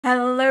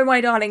Hello,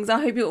 my darlings.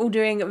 I hope you're all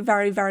doing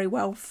very, very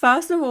well.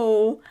 First of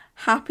all,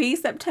 happy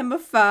September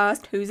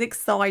 1st. Who's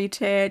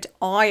excited?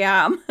 I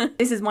am.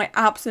 This is my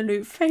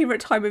absolute favourite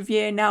time of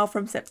year now.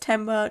 From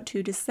September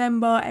to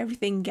December,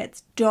 everything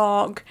gets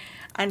dark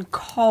and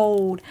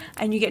cold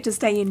and you get to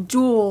stay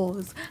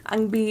indoors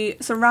and be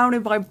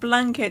surrounded by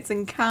blankets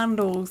and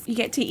candles. You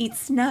get to eat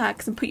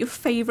snacks and put your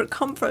favourite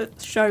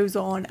comfort shows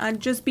on and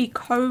just be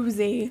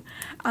cozy,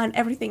 and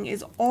everything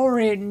is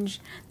orange.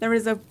 There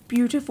is a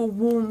beautiful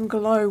warm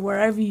glow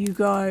wherever you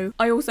go.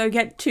 I also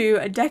get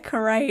to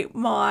decorate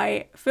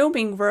my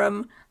filming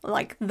room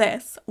like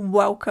this.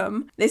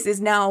 Welcome. This is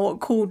now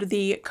called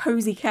the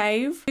Cozy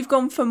Cave. We've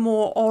gone for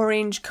more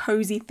orange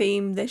cozy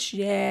theme this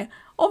year.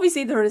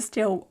 Obviously there is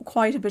still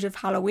quite a bit of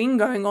Halloween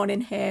going on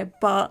in here,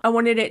 but I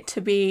wanted it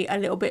to be a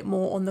little bit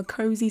more on the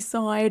cozy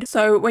side.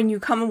 So when you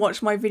come and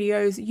watch my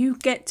videos, you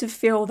get to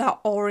feel that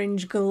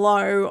orange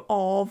glow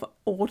of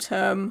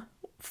autumn,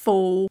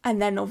 fall, and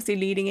then obviously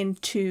leading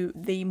into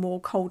the more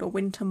colder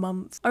winter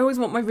months. I always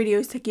want my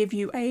videos to give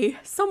you a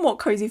somewhat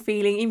cozy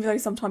feeling, even though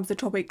sometimes the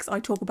topics I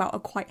talk about are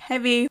quite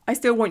heavy. I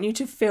still want you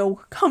to feel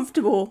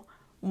comfortable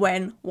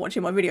when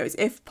watching my videos,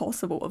 if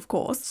possible, of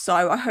course.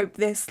 So I hope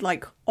this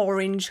like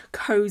orange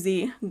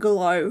cozy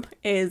glow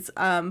is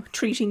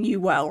treating you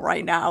well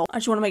right now. I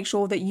just want to make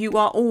sure that you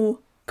are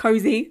all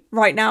cozy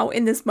right now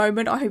in this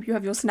moment. I hope you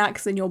have your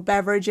snacks and your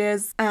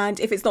beverages, and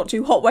if it's not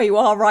too hot where you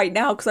are right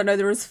now, because I know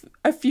there is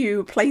a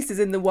few places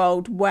in the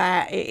world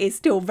where it is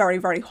still very,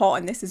 very hot,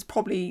 and this is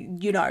probably,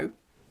 you know,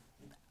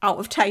 out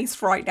of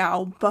taste right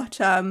now, but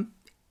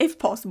if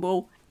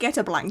possible, get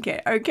a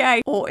blanket,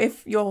 okay? Or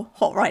if you're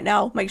hot right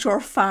now, make sure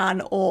a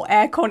fan or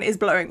aircon is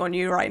blowing on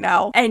you right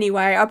now.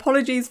 Anyway,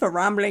 apologies for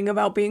rambling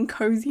about being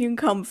cozy and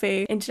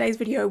comfy. In today's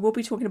video, we'll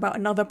be talking about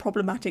another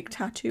problematic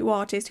tattoo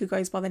artist who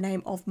goes by the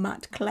name of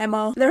Matt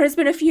Clemmer. There has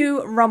been a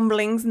few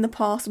rumblings in the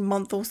past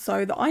month or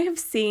so that I have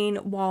seen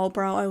while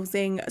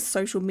browsing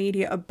social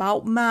media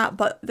about Matt,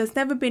 but there's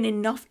never been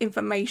enough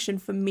information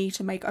for me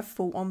to make a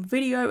full-on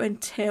video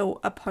until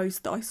a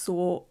post that I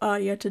saw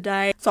earlier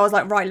today. So I was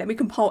like, right, let me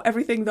compile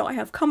everything that I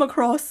have come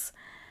across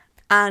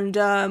and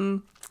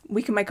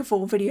we can make a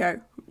full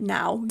video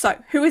now.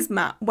 So who is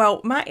Matt? Well,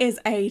 Matt is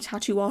a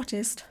tattoo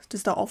artist to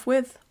start off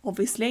with,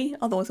 obviously,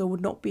 otherwise I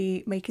would not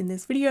be making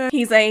this video.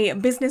 He's a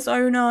business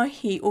owner.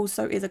 He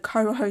also is a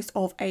co-host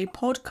of a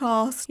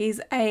podcast. He's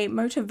a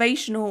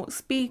motivational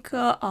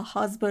speaker, a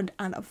husband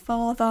and a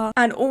father,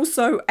 and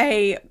also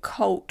a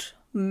cult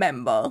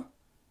member.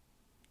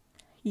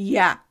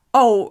 Yeah.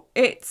 Oh,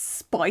 it's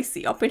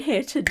spicy up in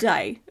here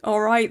today,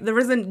 alright? There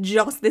isn't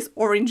just this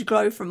orange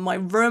glow from my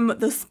room.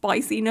 The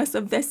spiciness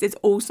of this is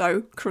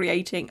also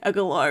creating a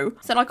glow.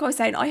 So like I was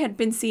saying, I had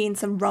been seeing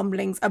some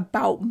rumblings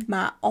about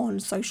Matt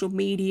on social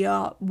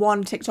media.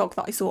 One TikTok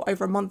that I saw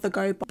over a month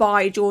ago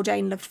by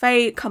Jourdain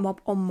Lafayette come up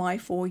on my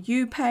For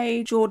You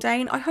page.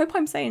 Jourdain, I hope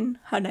I'm saying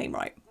her name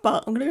right,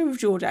 but I'm going to go with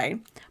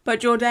Jourdain.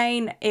 But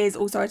Jourdain is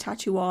also a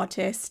tattoo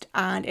artist,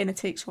 and in a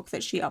TikTok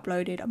that she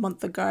uploaded a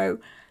month ago,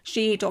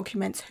 she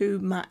documents who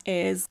Matt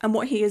is and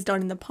what he has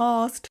done in the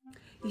past.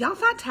 Y'all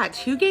thought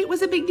Tattoo-gate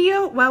was a big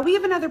deal? Well, we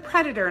have another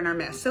predator in our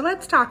midst, so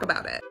let's talk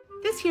about it.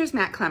 This here's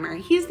Matt Clemmer.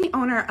 He's the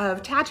owner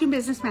of Tattoo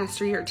Business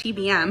Mastery, or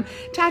TBM,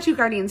 Tattoo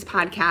Guardians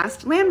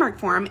podcast, Landmark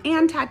Forum,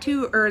 and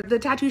the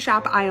Tattoo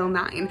Shop Aisle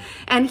 9.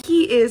 And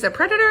he is a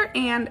predator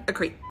and a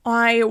creep.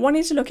 I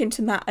wanted to look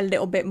into Matt a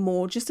little bit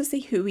more just to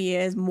see who he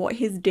is and what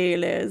his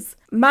deal is.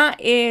 Matt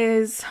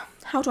is,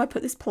 how do I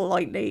put this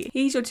politely?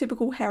 He's your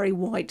typical hairy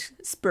white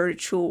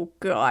spiritual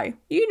guy.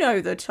 You know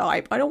the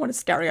type. I don't want to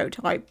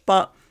stereotype,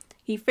 but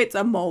he fits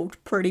a mold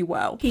pretty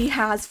well. He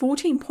has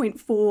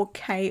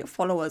 14.4k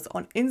followers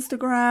on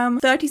Instagram,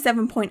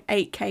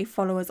 37.8k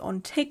followers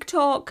on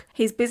TikTok.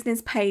 His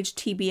business page,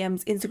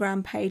 TBM's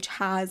Instagram page,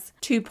 has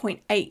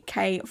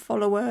 2.8k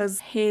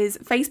followers. His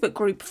Facebook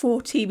group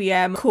for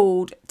TBM,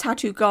 called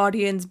Tattoo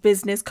Guardians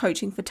Business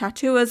Coaching for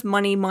Tattooers,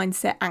 Money,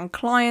 Mindset and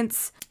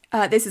Clients.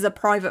 This is a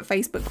private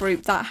Facebook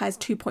group that has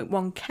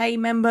 2.1k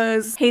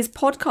members. His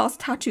podcast,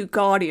 Tattoo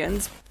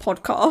Guardians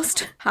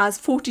podcast, has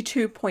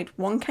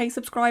 42.1k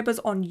subscribers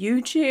on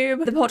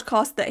YouTube. The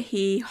podcast that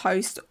he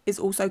hosts is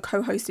also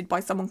co-hosted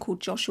by someone called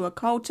Joshua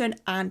Carlton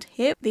and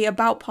Hip. The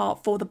about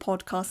part for the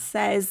podcast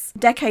says,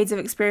 decades of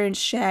experience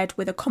shared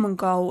with a common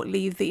goal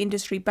leave the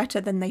industry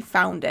better than they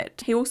found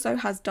it. He also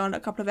has done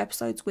a couple of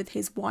episodes with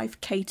his wife,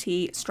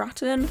 Katie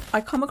Stratton. I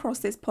come across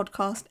this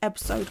podcast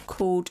episode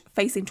called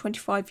Facing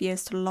 25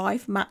 Years to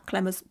Life, Matt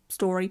Clemmer's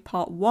Story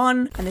Part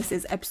 1, and this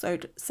is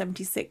episode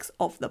 76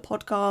 of the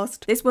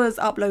podcast. This was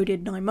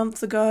uploaded 9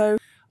 months ago.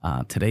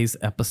 Today's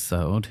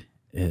episode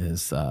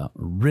is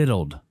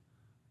riddled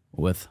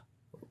with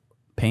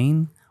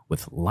pain,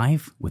 with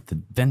life, with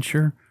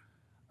adventure,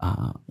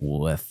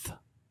 with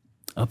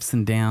ups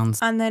and downs.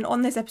 And then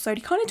on this episode,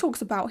 he kind of talks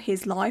about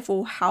his life,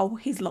 or how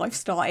his life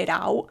started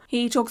out.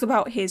 He talks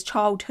about his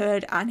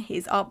childhood and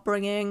his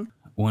upbringing.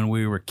 When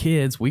we were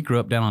kids, we grew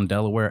up down on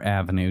Delaware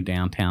Avenue,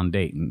 downtown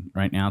Dayton.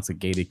 Right now, it's a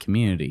gated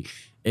community.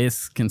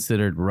 It's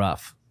considered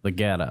rough, the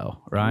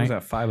ghetto, right? Was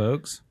that 5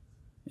 Oaks?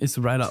 It's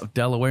right off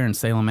Delaware and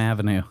Salem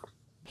Avenue.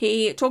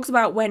 He talks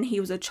about when he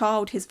was a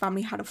child, his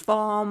family had a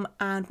farm,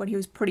 and when he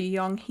was pretty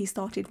young, he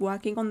started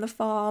working on the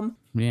farm.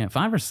 Yeah,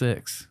 5 or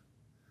 6.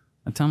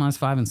 By the time I was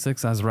 5 and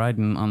 6, I was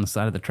riding on the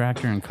side of the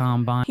tractor and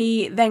combine.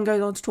 He then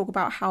goes on to talk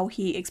about how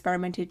he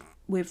experimented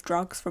with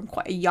drugs from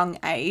quite a young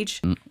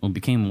age. I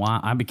became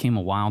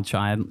a wild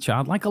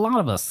child like a lot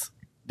of us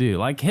do.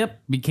 Like Hip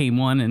became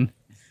one, and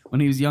when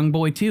he was a young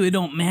boy too. It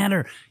don't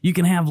matter. You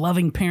can have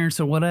loving parents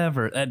or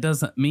whatever. That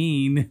doesn't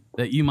mean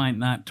that you might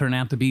not turn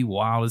out to be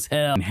wild as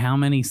hell. And how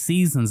many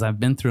seasons I've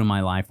been through in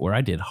my life where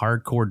I did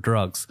hardcore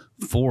drugs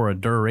for a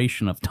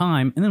duration of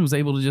time and then was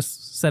able to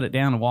just set it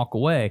down and walk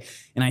away.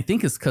 And I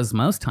think it's because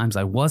most times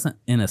I wasn't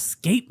in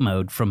escape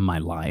mode from my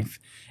life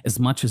as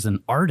much as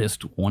an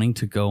artist wanting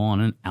to go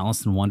on an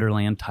Alice in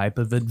Wonderland type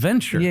of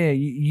adventure. Yeah,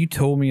 you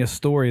told me a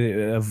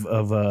story of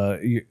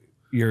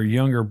your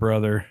younger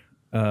brother,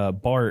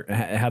 Bart,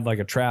 had like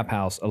a trap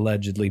house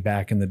allegedly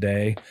back in the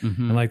day.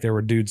 And like there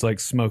were dudes like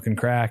smoking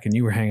crack and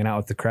you were hanging out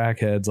with the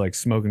crackheads, like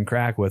smoking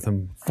crack with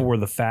them for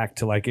the fact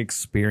to like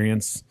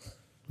experience.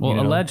 Well,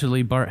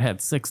 allegedly Bart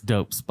had 6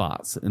 dope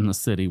spots in the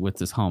city with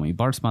his homie.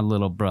 Bart's my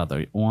little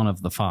brother, one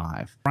of the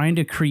 5. Trying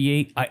to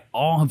create,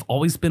 have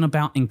always been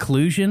about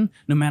inclusion,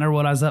 no matter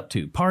what I was up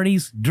to.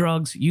 Parties,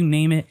 drugs, you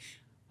name it.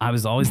 I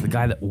was always the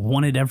guy that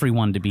wanted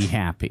everyone to be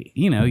happy.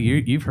 You know,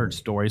 you've heard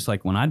stories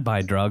like when I'd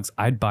buy drugs,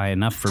 I'd buy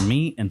enough for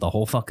me and the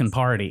whole fucking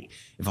party.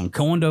 If I'm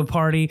going to a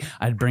party,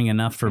 I'd bring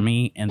enough for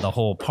me and the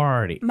whole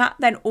party. Matt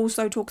then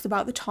also talks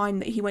about the time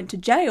that he went to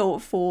jail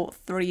for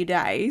 3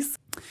 days.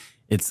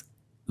 It's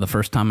the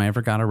first time I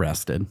ever got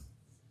arrested,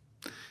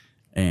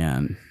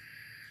 and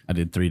I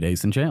did 3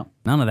 days in jail.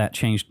 None of that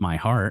changed my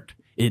heart.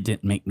 It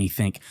didn't make me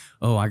think,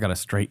 oh, I got to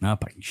straighten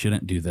up. I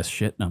shouldn't do this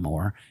shit no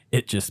more.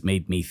 It just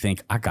made me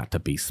think I got to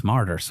be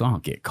smarter so I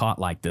don't get caught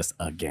like this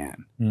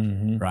again.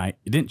 Right?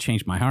 It didn't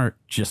change my heart,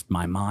 just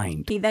my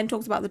mind. He then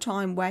talks about the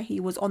time where he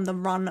was on the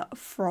run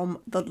from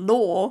the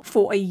law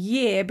for a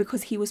year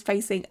because he was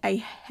facing a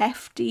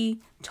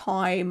hefty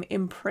time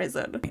in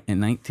prison.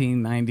 In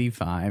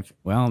 1995,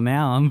 well,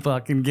 now I'm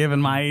fucking giving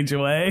my age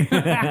away.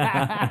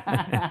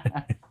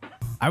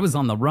 I was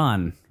on the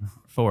run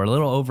for a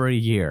little over a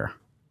year.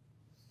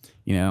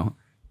 You know,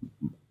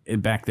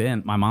 back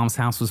then, my mom's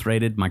house was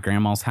raided, my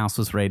grandma's house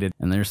was raided,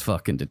 and there's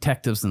fucking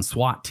detectives and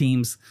SWAT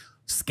teams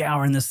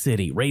scouring the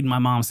city, raiding my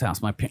mom's house.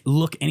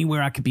 Look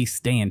anywhere I could be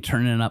staying,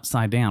 turning it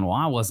upside down. Well,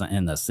 I wasn't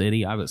in the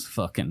city. I was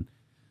fucking,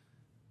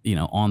 you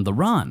know, on the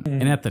run.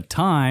 And at the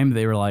time,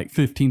 they were like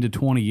 15 to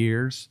 20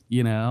 years,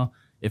 you know,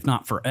 if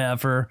not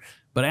forever.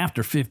 But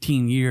after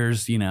 15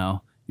 years, you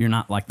know, you're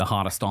not like the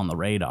hottest on the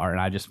radar. And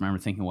I just remember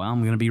thinking, well,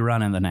 I'm going to be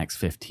running the next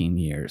 15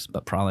 years,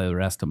 but probably the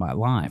rest of my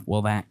life.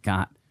 Well, that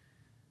got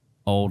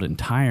old and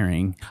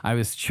tiring. I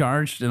was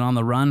charged and on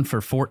the run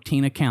for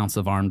 14 accounts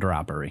of armed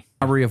robbery.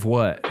 Robbery of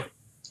what?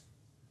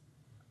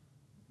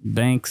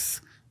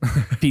 Banks,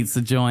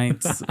 pizza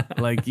joints,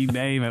 like you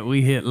name it.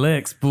 We hit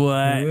licks,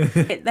 boy.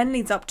 It then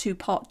leads up to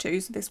part 2.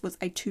 So this was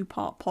a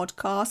 2-part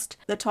podcast.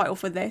 The title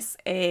for this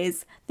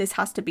is This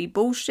Has to Be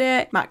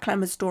Bullshit, Matt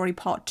Clemmer's Story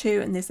Part 2,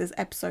 and this is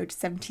episode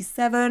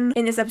 77.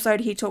 In this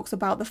episode, he talks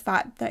about the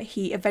fact that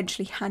he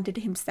eventually handed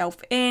himself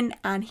in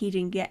and he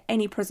didn't get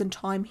any prison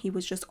time. He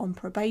was just on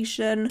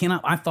probation. You know,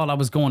 I thought I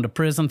was going to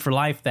prison for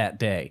life that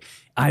day.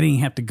 I didn't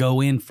have to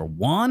go in for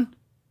one,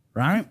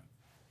 right?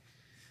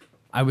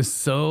 I was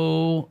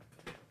so...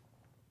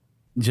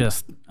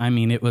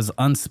 it was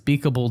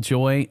unspeakable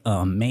joy,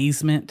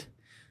 amazement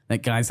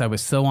that, guys, I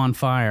was so on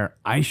fire.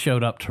 I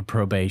showed up to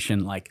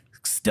probation like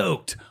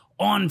stoked,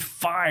 on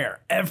fire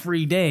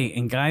every day.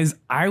 And guys,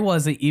 I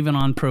wasn't even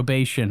on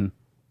probation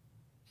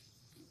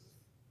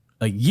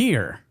a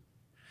year.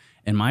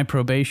 And my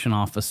probation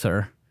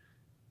officer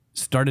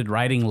started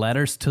writing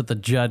letters to the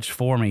judge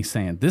for me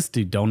saying, this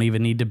dude don't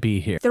even need to be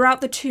here. Throughout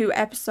the 2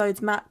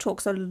 episodes, Matt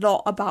talks a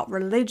lot about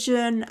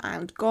religion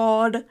and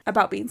God,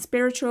 about being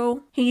spiritual.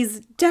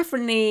 He's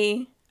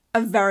definitely a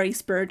very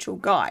spiritual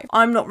guy.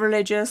 I'm not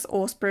religious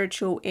or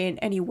spiritual in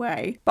any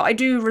way, but I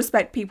do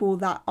respect people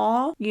that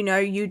are. You know,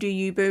 you do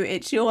you, boo.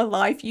 It's your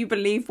life. You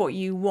believe what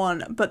you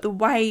want. But the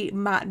way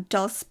Matt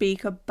does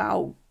speak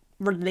about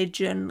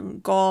religion,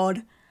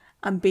 God,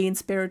 and being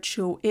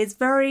spiritual is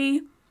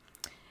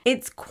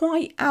it's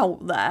quite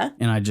out there.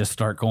 And I just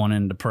start going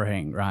into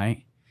praying,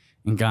 right?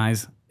 And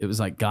guys, it was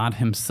like God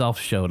himself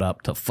showed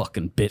up to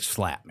fucking bitch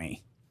slap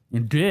me.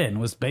 And did.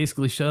 And was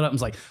basically showed up and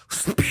was like,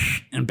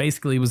 and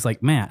basically was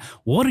like, Matt,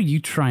 what are you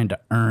trying to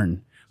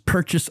earn,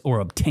 purchase, or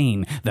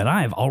obtain that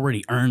I have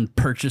already earned,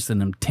 purchased,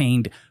 and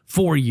obtained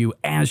for you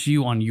as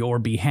you on your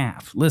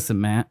behalf?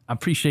 Listen, Matt, I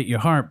appreciate your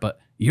heart, but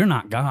you're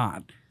not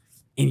God.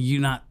 And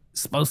you're not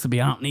supposed to be.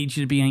 I don't need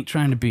you to be, ain't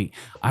trying to be.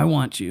 I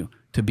want you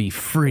to be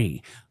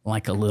free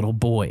like a little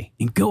boy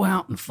and go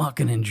out and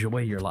fucking enjoy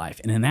your life.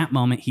 And in that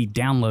moment, he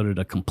downloaded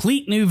a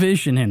complete new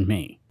vision in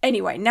me.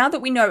 Anyway, now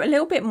that we know a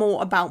little bit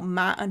more about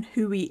Matt and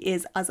who he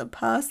is as a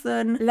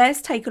person,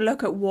 let's take a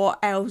look at what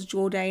else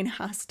Jourdain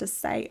has to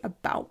say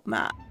about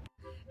Matt.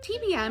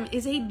 TBM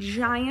is a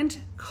giant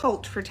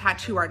cult for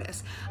tattoo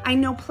artists. I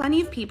know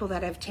plenty of people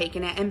that have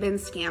taken it and been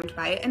scammed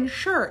by it, and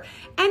sure,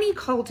 any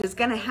cult is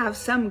gonna have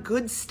some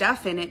good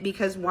stuff in it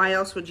because why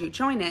else would you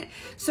join it?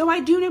 So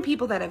I do know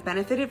people that have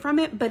benefited from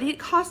it, but it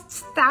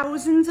costs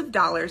thousands of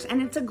dollars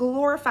and it's a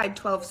glorified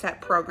 12-step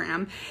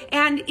program,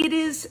 and it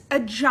is a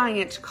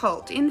giant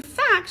cult. In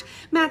fact,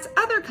 Matt's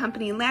other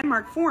company,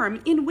 Landmark Forum,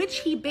 in which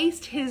he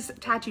based his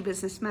Tattoo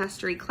Business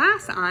Mastery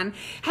class on,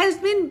 has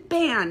been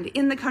banned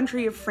in the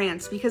country of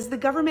France because the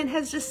government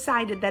has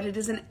decided that it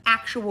is an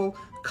actual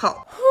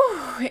cult.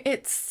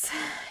 It's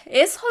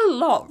a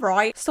lot,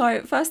 right?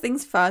 So first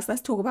things first,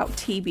 let's talk about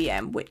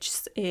TBM, which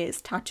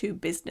is Tattoo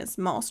Business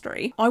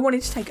Mastery. I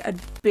wanted to take a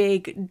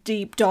big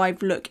deep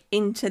dive look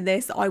into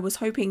this. I was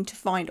hoping to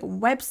find a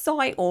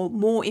website or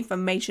more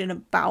information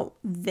about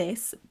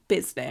this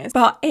business,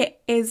 but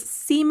it is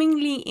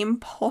seemingly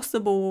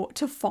impossible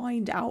to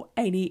find out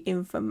any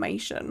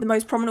information. The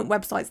most prominent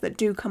websites that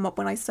do come up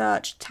when I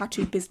search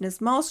Tattoo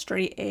Business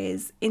Mastery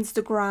is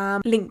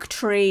Instagram,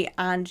 Linktree,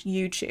 and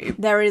YouTube.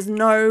 There is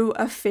no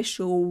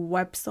official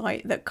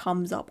website that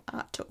comes up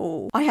at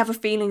all. I have a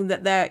feeling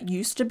that there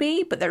used to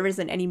be, but there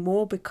isn't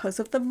anymore because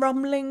of the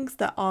rumblings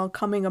that are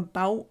coming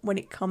about when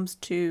it comes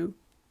to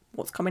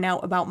what's coming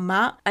out about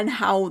Matt and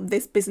how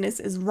this business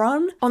is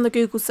run. On the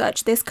Google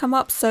search, this come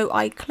up, so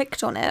I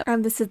clicked on it,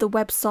 and this is the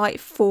website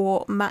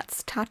for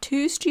Matt's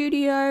tattoo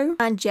studio.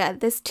 And yeah,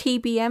 this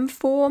TBM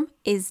form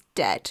is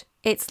dead.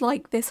 It's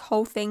like this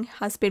whole thing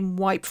has been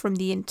wiped from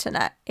the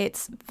internet.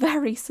 It's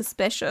very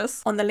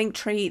suspicious. On the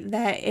Linktree,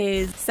 there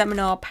is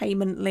seminar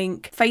payment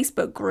link,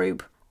 Facebook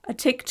group, a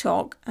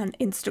TikTok, and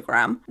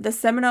Instagram. The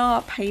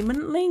seminar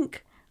payment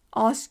link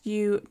asks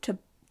you to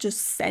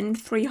just send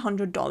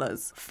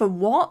 $300. For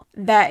what?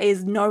 There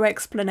is no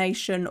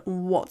explanation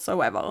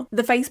whatsoever.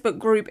 The Facebook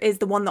group is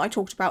the one that I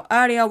talked about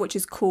earlier, which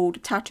is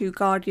called Tattoo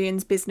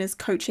Guardians Business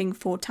Coaching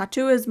for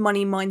Tattooers,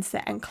 Money,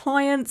 Mindset, and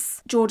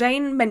Clients.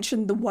 Jourdain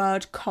mentioned the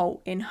word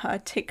cult in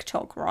her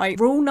TikTok, right?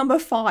 Rule number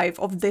 5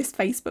 of this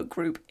Facebook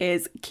group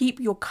is keep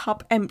your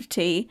cup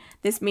empty.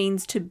 This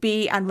means to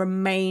be and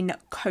remain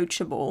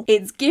coachable.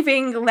 It's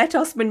giving let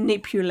us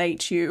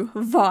manipulate you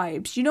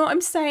vibes. You know what I'm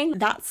saying?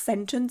 That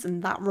sentence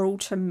and that rule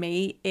to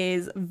me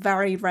is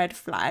very red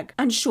flag.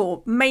 And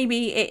sure,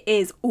 maybe it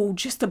is all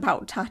just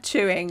about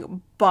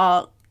tattooing,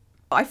 but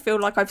I feel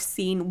like I've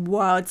seen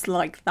words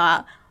like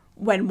that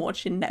when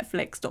watching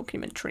Netflix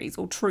documentaries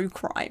or true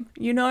crime,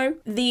 you know?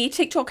 The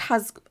TikTok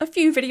has a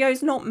few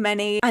videos, not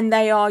many, and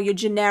they are your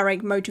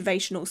generic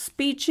motivational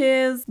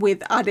speeches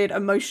with added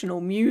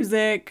emotional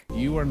music.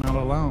 You are not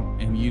alone,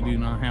 and you do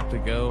not have to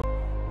go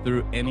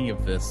through any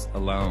of this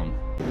alone.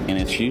 And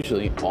it's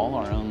usually all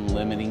our own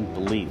limiting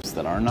beliefs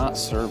that are not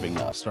serving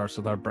us. It starts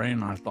with our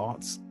brain, our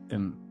thoughts,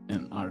 and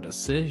our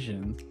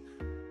decisions.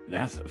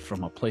 That's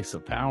from a place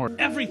of power.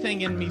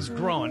 Everything in me's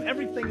growing,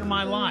 everything in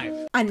my life.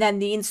 And then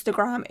the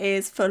Instagram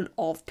is full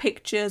of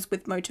pictures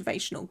with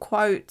motivational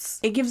quotes.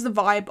 It gives the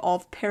vibe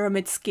of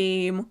pyramid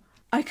scheme.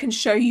 I can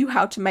show you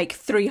how to make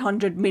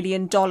 $300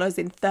 million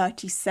in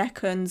 30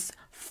 seconds.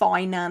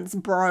 Finance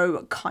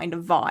bro kind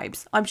of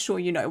vibes. I'm sure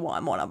you know what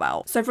I'm on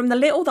about. So from the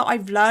little that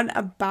I've learned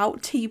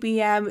about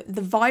TBM,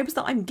 the vibes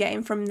that I'm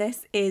getting from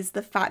this is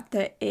the fact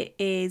that it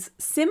is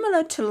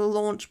similar to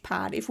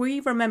Launchpad. If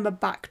we remember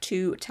back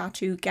to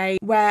Tattoo Gate,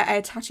 where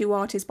a tattoo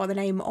artist by the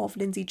name of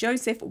Lindsay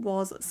Joseph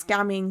was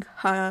scamming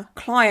her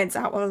clients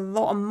out of a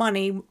lot of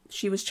money.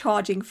 She was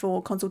charging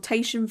for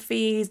consultation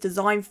fees,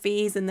 design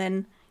fees, and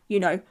then, you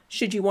know,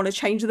 should you want to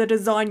change the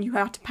design, you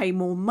have to pay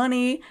more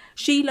money.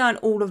 She learned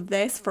all of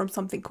this from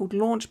something called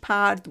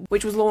Launchpad,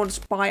 which was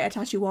launched by a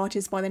tattoo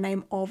artist by the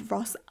name of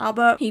Russ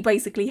Abbott. He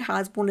basically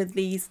has one of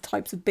these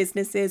types of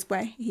businesses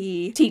where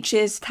he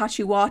teaches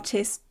tattoo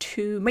artists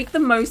to make the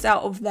most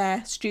out of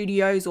their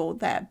studios or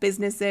their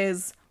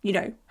businesses. You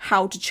know,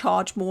 how to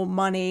charge more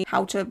money,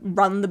 how to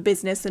run the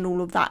business and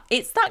all of that.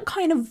 It's that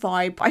kind of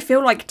vibe. I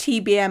feel like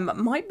TBM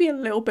might be a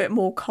little bit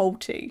more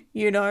culty,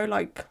 you know,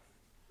 like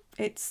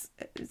it's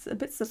a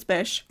bit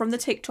suspicious. From the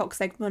TikTok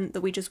segment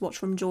that we just watched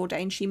from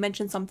Jourdain, she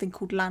mentioned something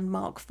called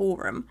Landmark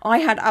Forum. I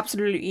had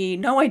absolutely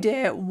no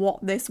idea what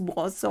this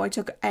was, so I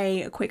took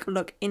a quick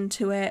look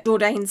into it.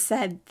 Jourdain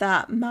said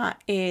that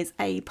Matt is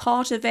a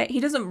part of it. He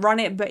doesn't run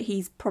it, but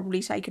he's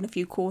probably taken a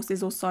few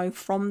courses or so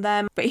from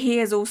them. But he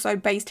has also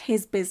based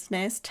his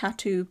business,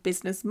 Tattoo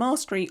Business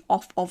Mastery,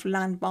 off of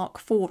Landmark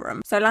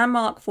Forum. So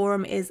Landmark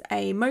Forum is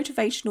a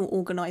motivational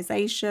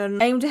organization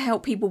aimed to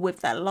help people with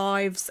their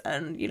lives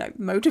and, you know,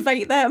 motivate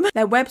them.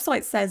 Their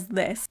website says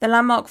this: the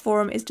Landmark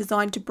Forum is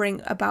designed to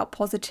bring about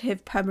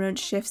positive permanent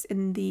shifts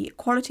in the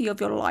quality of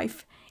your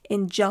life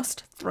in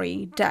just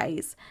 3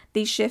 days.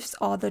 These shifts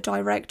are the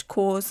direct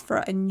cause for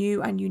a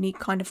new and unique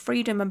kind of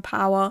freedom and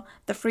power,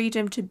 the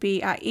freedom to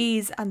be at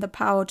ease and the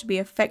power to be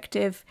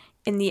effective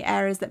in the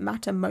areas that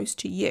matter most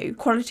to you.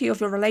 Quality of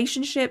your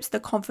relationships,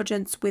 the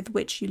confidence with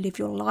which you live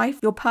your life,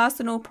 your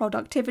personal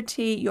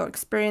productivity, your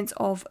experience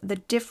of the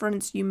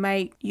difference you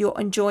make, your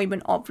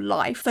enjoyment of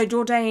life. So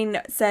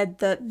Jourdain said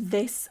that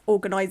this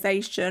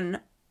organization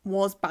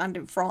was banned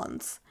in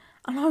France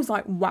And I was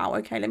like, wow,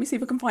 okay, let me see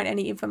if I can find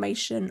any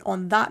information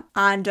on that.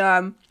 And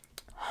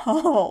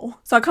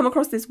so I come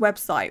across this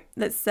website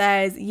that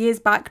says years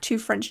back, 2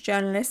 French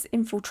journalists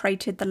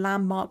infiltrated the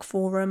landmark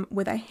forum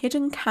with a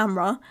hidden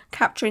camera,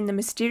 capturing the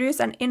mysterious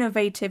and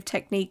innovative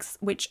techniques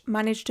which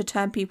managed to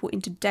turn people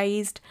into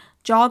dazed,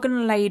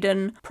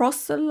 jargon-laden,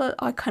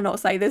 I cannot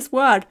say this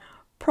word,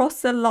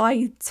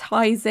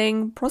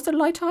 proselytizing,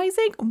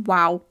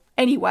 wow.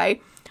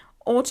 Anyway,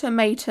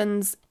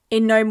 automatons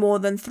in no more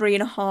than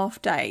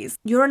 3.5 days.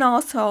 You're an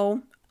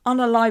asshole.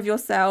 Unalive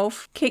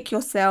yourself, kick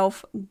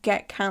yourself,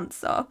 get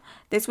cancer.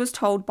 This was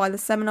told by the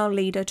seminar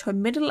leader to a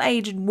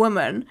middle-aged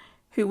woman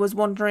who was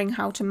wondering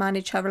how to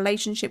manage her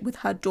relationship with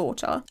her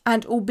daughter,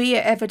 and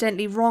albeit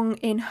evidently wrong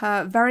in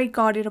her very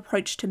guarded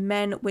approach to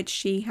men, which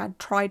she had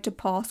tried to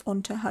pass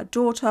on to her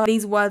daughter,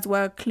 these words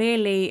were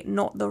clearly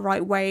not the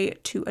right way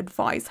to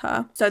advise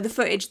her. So the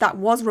footage that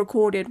was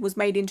recorded was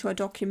made into a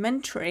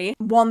documentary,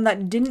 one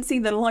that didn't see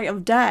the light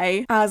of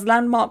day, as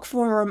Landmark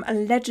Forum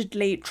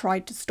allegedly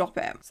tried to stop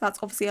it. So that's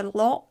obviously a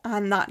lot,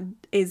 and that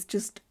is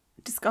just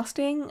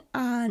disgusting.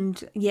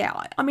 And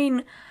yeah, I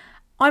mean,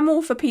 I'm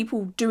all for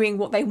people doing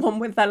what they want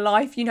with their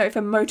life. You know, if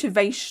a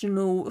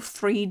motivational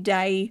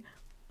 3-day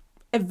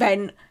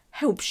event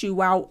helps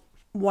you out,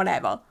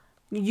 whatever.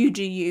 You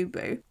do you,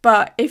 boo.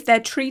 But if they're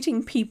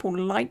treating people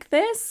like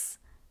this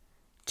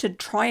to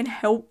try and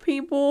help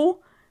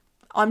people,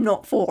 I'm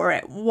not for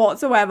it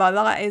whatsoever.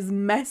 That is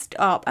messed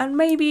up. And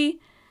maybe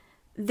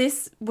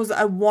this was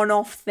a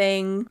one-off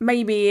thing.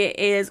 Maybe it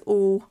is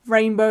all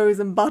rainbows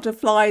and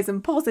butterflies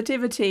and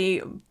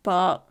positivity,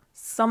 but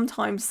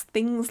sometimes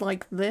things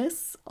like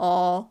this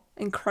are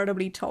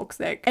incredibly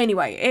toxic.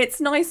 Anyway, it's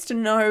nice to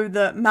know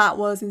that Matt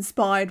was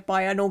inspired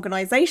by an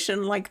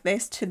organization like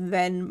this to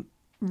then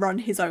run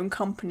his own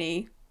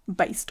company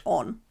based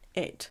on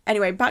it.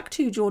 Anyway, back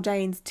to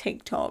Jourdain's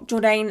TikTok.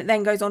 Jourdain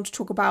then goes on to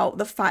talk about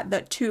the fact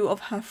that 2 of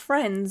her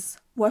friends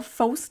were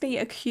falsely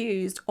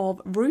accused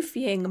of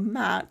roofing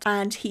Matt,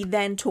 and he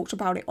then talked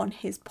about it on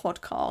his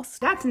podcast.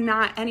 That's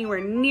not anywhere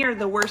near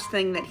the worst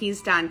thing that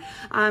he's done.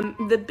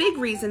 The big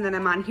reason that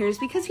I'm on here is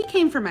because he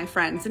came for my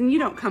friends, and you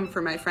don't come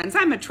for my friends.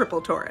 I'm a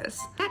triple Taurus.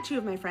 I met 2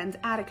 of my friends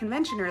at a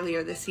convention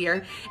earlier this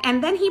year,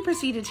 and then he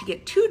proceeded to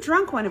get too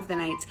drunk one of the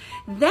nights,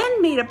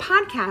 then made a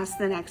podcast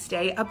the next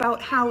day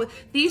about how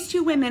these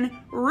 2 women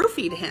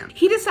roofied him.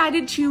 He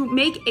decided to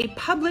make a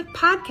public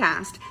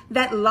podcast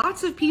that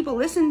lots of people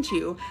listened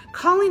to,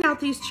 calling out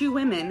these 2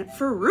 women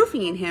for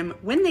roofing him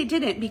when they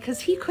didn't,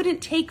 because he couldn't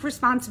take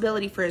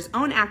responsibility for his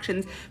own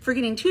actions for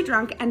getting too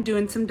drunk and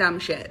doing some dumb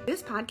shit.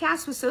 This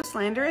podcast was so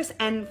slanderous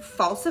and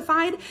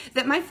falsified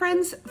that my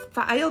friends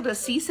filed a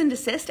cease and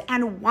desist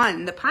and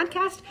won. The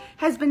podcast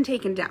has been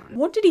taken down.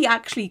 What did he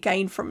actually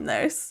gain from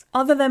this?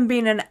 Other than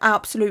being an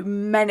absolute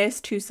menace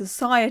to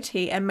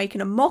society and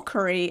making a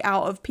mockery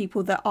out of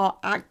people that are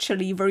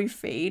actually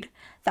roofied,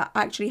 that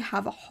actually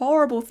have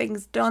horrible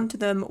things done to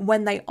them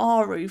when they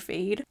are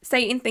roofied,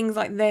 stating things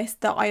like this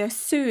that I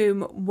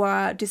assume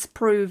were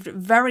disproved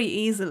very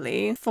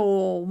easily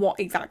for what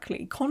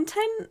exactly?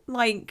 Content?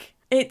 Like,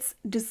 it's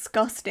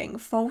disgusting.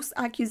 False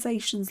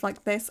accusations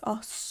like this are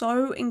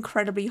so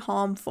incredibly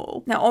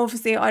harmful. Now,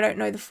 obviously, I don't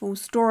know the full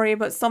story,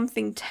 but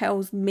something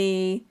tells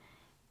me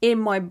in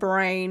my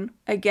brain,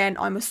 again,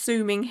 I'm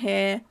assuming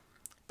here,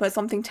 but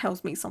something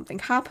tells me something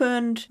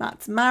happened.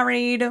 Matt's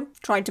married,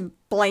 trying to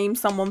blame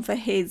someone for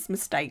his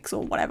mistakes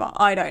or whatever.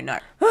 I don't know.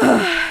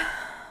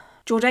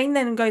 Jourdain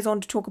then goes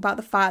on to talk about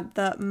the fact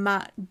that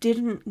Matt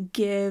didn't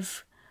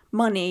give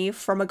money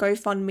from a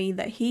GoFundMe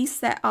that he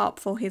set up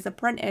for his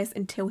apprentice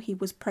until he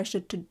was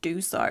pressured to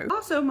do so.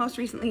 Also, most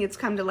recently, it's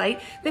come to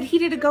light that he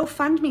did a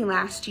GoFundMe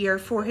last year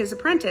for his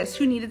apprentice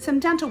who needed some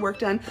dental work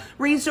done,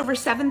 raised over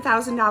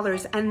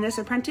 $7,000, and this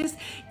apprentice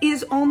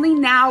is only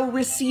now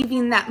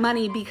receiving that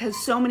money because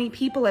so many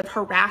people have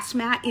harassed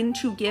Matt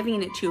into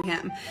giving it to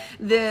him.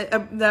 The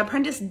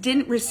apprentice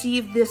didn't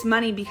receive this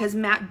money because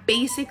Matt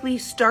basically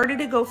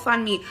started a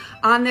GoFundMe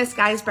on this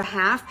guy's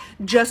behalf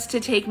just to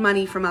take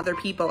money from other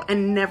people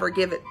and never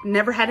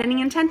had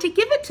any intent to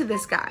give it to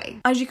this guy.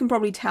 As you can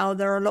probably tell,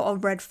 there are a lot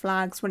of red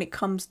flags when it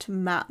comes to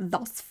Matt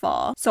thus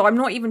far. So I'm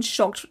not even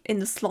shocked in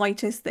the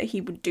slightest that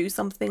he would do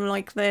something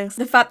like this.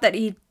 The fact that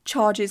he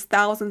charges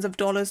thousands of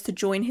dollars to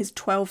join his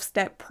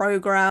 12-step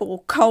program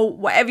or cult,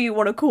 whatever you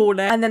want to call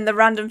it, and then the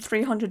random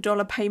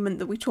 $300 payment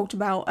that we talked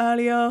about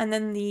earlier, and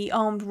then the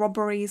armed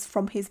robberies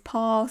from his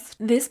past.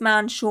 This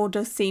man sure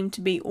does seem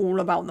to be all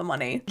about the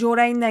money.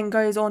 Jourdain then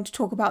goes on to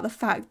talk about the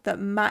fact that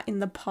Matt in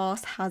the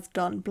past has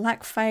done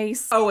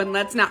blackface. Oh, and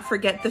let's not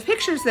forget the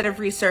pictures that have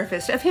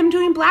resurfaced of him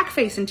doing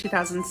blackface in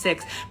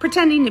 2006,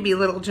 pretending to be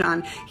Little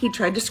John. He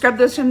tried to scrub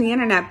those from the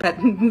internet, but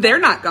they're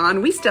not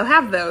gone. We still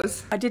have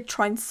those. I did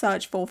try and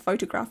search for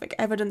photographic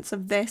evidence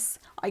of this.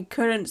 I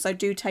couldn't, so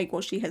do take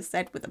what she has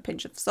said with a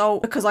pinch of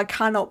salt, because I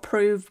cannot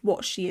prove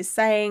what she is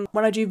saying.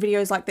 When I do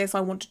videos like this,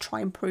 I want to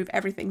try and prove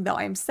everything that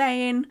I am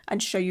saying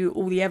and show you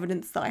all the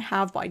evidence that I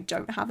have, but I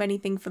don't have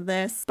anything for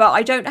this. But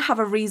I don't have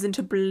a reason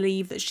to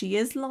believe that she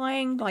is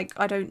lying. Like,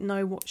 I don't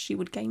know what she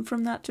would gain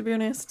from that, to be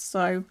honest.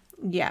 So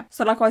Yeah,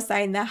 so like I was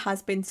saying, there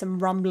has been some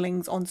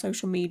rumblings on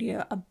social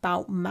media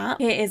about Matt.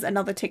 Here is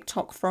another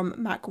TikTok from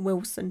Mac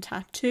Wilson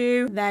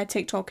Tattoo. Their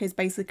TikTok is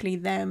basically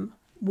them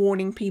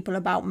warning people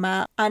about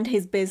Matt and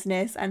his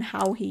business and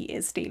how he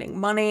is stealing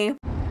money.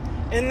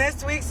 In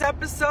this week's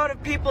episode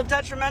of people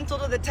detrimental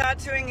to the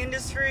tattooing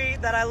industry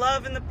that I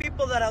love and the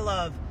people that I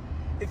love,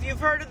 if you've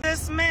heard of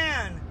this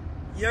man,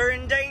 you're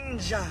in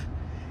danger.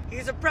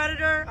 He's a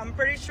predator. I'm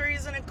pretty sure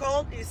he's in a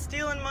cult. He's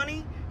stealing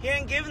money. He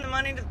ain't giving the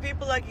money to the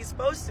people like he's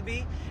supposed to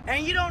be.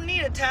 And you don't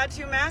need a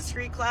tattoo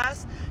mastery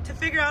class to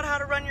figure out how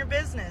to run your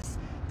business.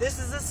 This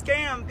is a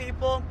scam,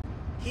 people.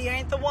 He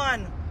ain't the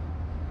one.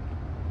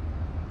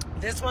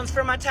 This one's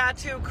for my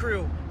tattoo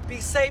crew. Be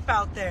safe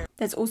out there.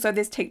 There's also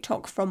this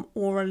TikTok from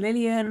Aura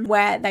Lillian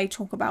where they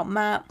talk about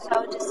Matt.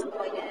 So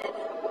disappointed.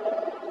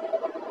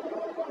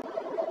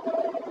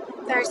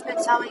 There's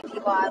been so many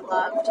people I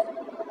loved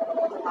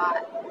a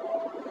lot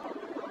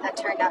that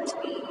turned out to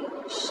be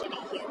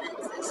shitty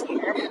humans this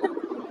year.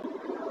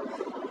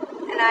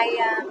 And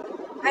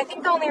I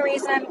think the only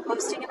reason I'm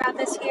posting about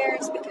this here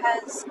is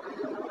because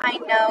I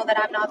know that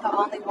I'm not the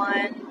only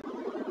one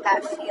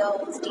that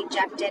feels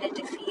dejected and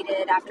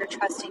defeated after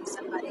trusting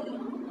somebody,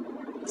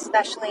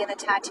 especially in the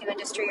tattoo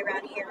industry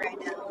around here right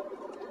now.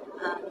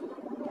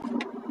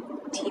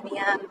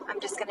 TBM, I'm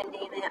just going to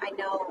name it. I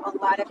know a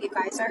lot of you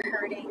guys are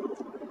hurting,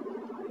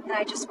 and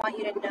I just want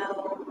you to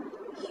know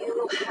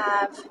you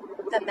have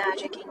the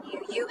magic in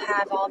you. You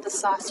have all the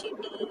sauce you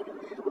need.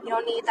 You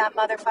don't need that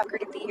motherfucker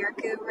to be your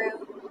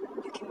guru.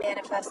 You can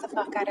manifest the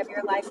fuck out of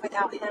your life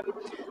without him.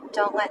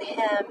 Don't let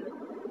him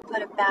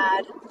put a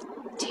bad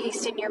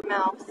taste in your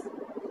mouth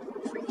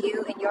for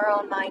you and your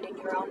own mind and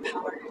your own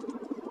power.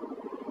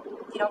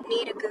 You don't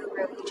need a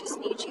guru, you just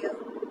need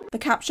you. The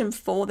caption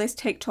for this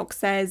TikTok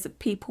says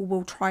people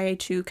will try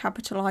to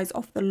capitalize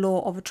off the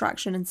law of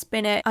attraction and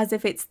spin it as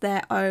if it's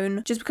their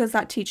own. Just because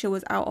that teacher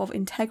was out of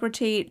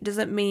integrity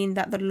doesn't mean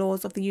that the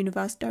laws of the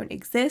universe don't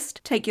exist.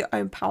 Take your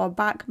own power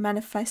back,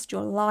 manifest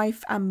your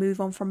life, and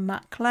move on from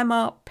Matt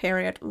Clemmer.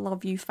 Period.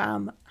 Love you,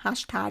 fam.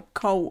 Hashtag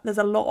cult. There's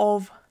a lot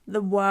of the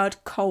word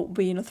cult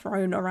being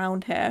thrown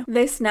around here.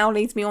 This now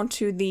leads me on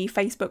to the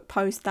Facebook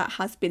post that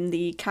has been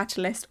the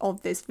catalyst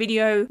of this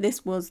video.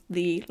 This was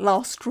the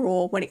last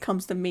straw when it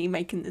comes to me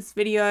making this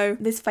video.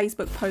 This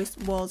Facebook post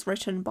was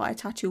written by a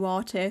tattoo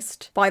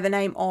artist by the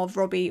name of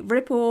Robbie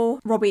Ripple.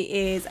 Robbie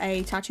is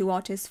a tattoo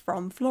artist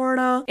from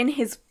Florida. In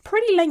his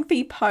pretty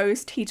lengthy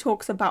post, he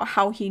talks about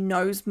how he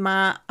knows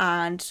Matt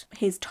and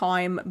his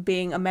time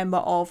being a member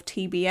of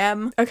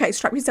TBM. Okay,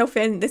 strap yourself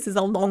in. This is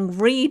a long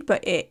read,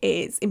 but it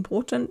is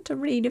important to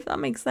read, if that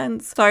makes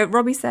sense. So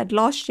Robbie said,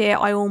 last year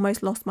I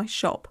almost lost my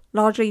shop,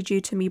 largely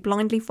due to me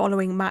blindly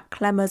following Matt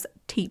Clemmer's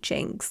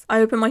teachings. I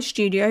opened my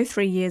studio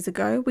 3 years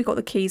ago. We got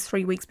the keys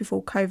 3 weeks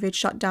before COVID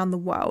shut down the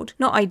world.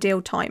 Not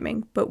ideal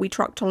timing, but we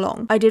trucked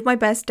along. I did my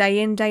best day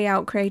in, day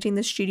out, creating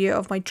the studio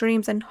of my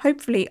dreams and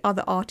hopefully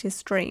other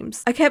artists'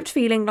 dreams. I kept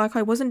feeling like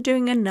I wasn't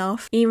doing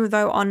enough, even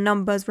though our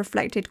numbers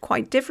reflected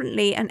quite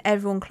differently and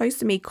everyone close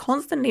to me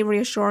constantly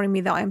reassuring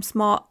me that I am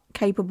smart,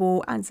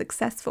 capable and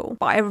successful,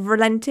 but I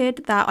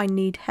relented that I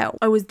need help.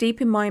 I was deep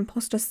in my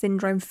imposter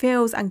syndrome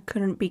feels and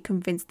couldn't be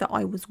convinced that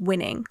I was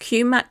winning.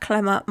 Cue Matt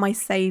Clemmer, my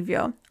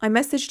savior. I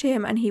messaged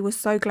him and he was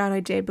so glad I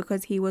did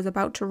because he was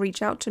about to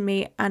reach out to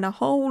me and a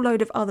whole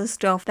load of other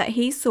stuff that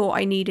he saw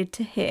I needed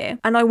to hear,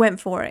 and I went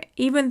for it.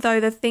 Even though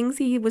the things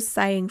he was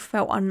saying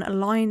felt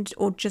unaligned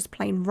or just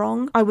plain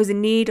wrong, I was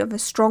in need of a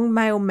strong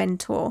male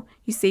mentor.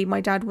 You see,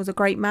 my dad was a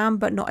great man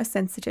but not a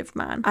sensitive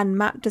man, and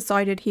Matt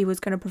decided he was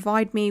going to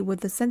provide me with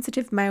the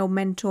sensitive male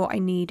mentor I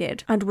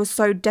needed and was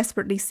so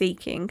desperately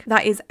seeking.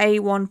 That is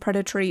A1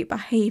 predatory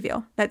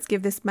behavior. Let's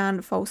give this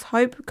man false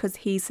hope because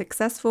he's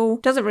successful,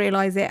 doesn't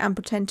realize it, and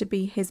pretend to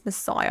be his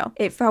messiah.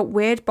 It felt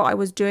weird, but I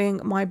was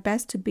doing my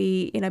best to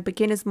be in a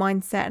beginner's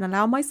mindset and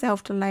allow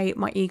myself to lay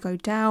my ego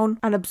down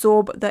and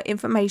absorb the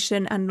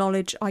information and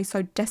knowledge I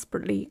so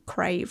desperately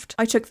craved.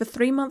 I took the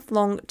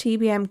 3-month-long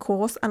TBM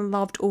course and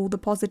loved all the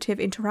positive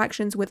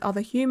interactions with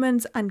other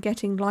humans and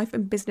getting life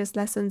and business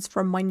lessons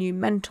from my new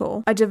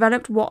mentor. I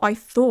developed what I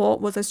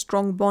thought was a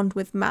strong bond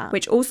with Matt,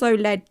 which also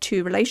led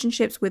to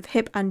relationships with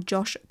Hip and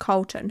Josh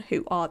Carlton,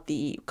 who are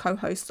the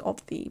co-hosts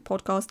of the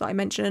podcast that I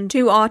mentioned,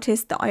 2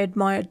 artists that I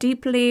admire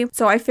deeply.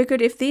 So I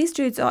figured if these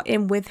dudes are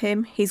in with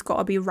him, he's got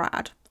to be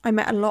rad. I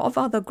met a lot of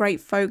other great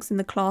folks in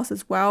the class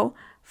as well,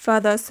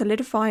 further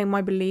solidifying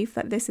my belief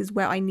that this is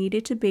where I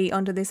needed to be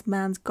under this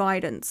man's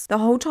guidance. The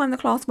whole time the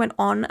class went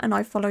on and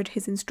I followed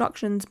his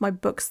instructions, my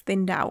books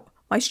thinned out.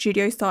 My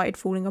studio started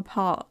falling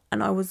apart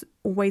and I was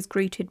always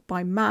greeted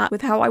by Matt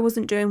with how I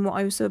wasn't doing what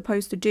I was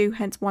supposed to do,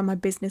 hence why my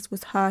business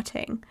was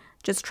hurting.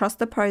 Just trust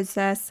the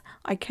process,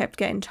 I kept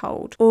getting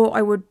told. Or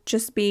I would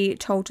just be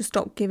told to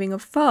stop giving a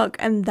fuck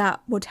and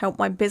that would help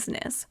my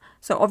business.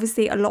 So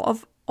obviously a lot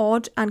of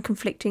odd and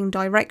conflicting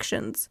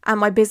directions, and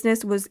my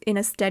business was in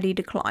a steady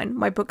decline.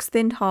 My books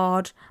thinned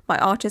hard, my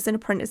artists and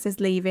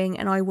apprentices leaving,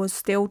 and I was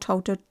still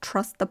told to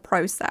trust the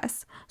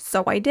process.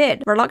 So I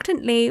did.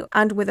 Reluctantly,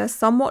 and with a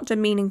somewhat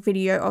demeaning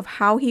video of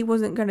how he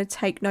wasn't going to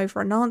take no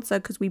for an answer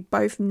because we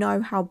both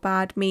know how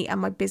bad me and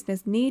my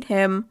business need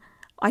him,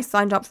 I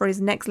signed up for his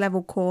next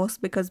level course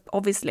because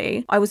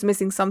obviously I was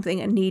missing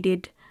something and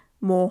needed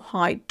more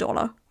high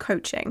dollar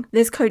coaching.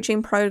 This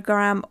coaching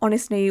program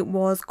honestly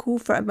was cool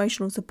for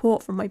emotional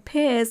support from my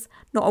peers,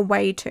 not a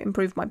way to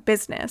improve my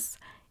business.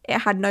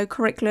 It had no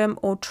curriculum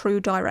or true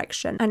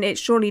direction, and it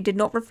surely did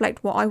not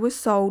reflect what I was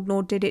sold,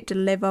 nor did it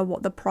deliver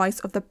what the price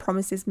of the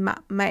promises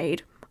Matt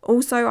made.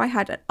 Also, I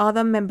had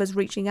other members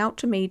reaching out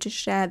to me to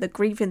share the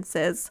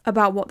grievances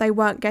about what they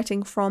weren't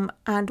getting from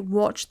and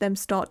watch them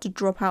start to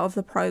drop out of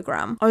the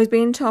program. I was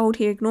being told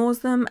he ignores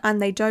them and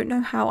they don't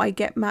know how I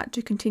get Matt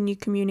to continue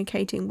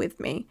communicating with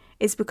me.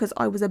 It's because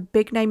I was a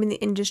big name in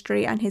the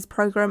industry and his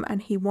program,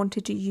 and he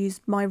wanted to use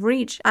my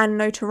reach and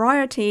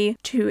notoriety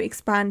to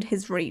expand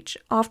his reach.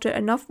 After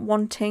enough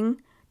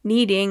wanting,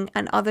 needing,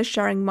 and others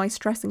sharing my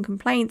stress and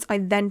complaints, I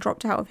then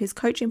dropped out of his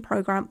coaching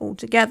program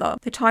altogether.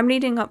 The time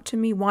leading up to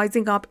me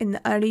wising up in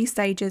the early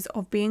stages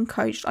of being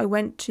coached, I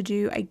went to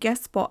do a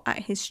guest spot at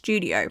his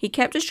studio. He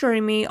kept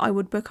assuring me I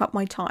would book up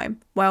my time.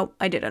 Well,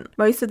 I didn't.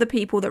 Most of the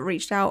people that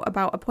reached out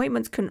about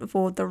appointments couldn't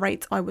afford the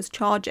rates I was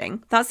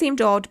charging. That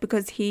seemed odd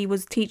because he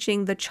was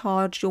teaching the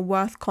charge your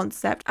worth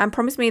concept and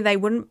promised me they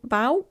wouldn't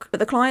balk, but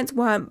the clients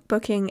weren't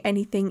booking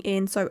anything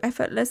in so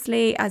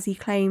effortlessly as he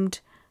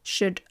claimed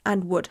should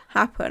and would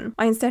happen.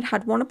 I instead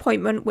had one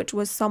appointment, which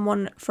was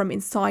someone from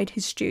inside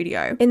his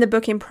studio. In the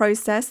booking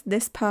process,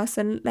 this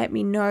person let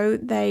me know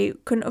they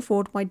couldn't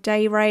afford my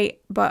day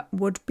rate but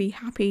would be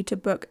happy to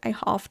book a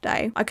half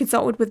day. I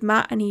consulted with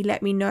Matt and he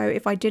let me know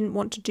if I didn't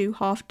want to do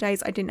half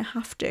days, I didn't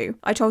have to.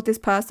 I told this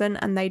person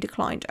and they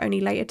declined,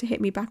 only later to hit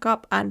me back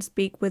up and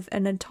speak with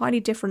an entirely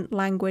different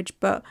language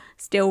but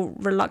still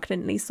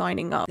reluctantly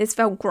signing up. This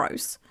felt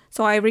gross.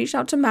 So I reached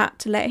out to Matt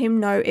to let him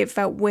know it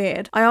felt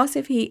weird. I asked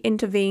if he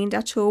intervened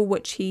at all,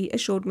 which he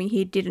assured me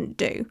he didn't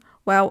do.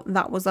 Well,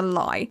 that was a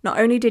lie. Not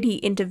only did he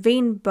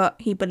intervene, but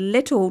he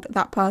belittled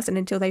that person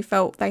until they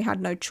felt they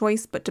had no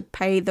choice but to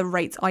pay the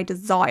rates I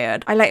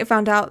desired. I later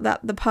found out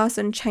that the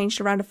person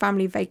changed around a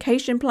family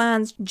vacation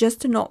plans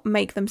just to not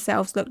make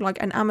themselves look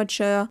like an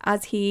amateur,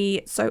 as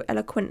he so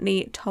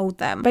eloquently told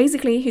them.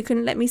 Basically, he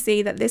couldn't let me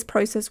see that this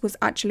process was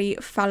actually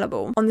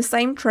fallible. On the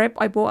same trip,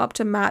 I brought up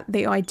to Matt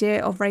the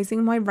idea of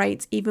raising my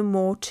rates even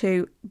more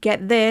to,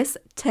 get this,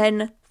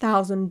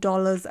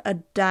 $10,000 a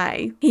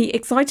day. He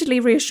excitedly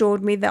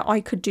reassured me that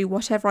I could do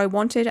whatever I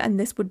wanted and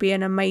this would be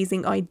an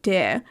amazing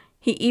idea.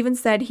 He even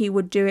said he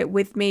would do it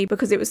with me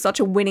because it was such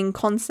a winning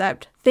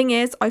concept. Thing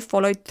is, I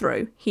followed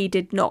through. He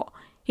did not.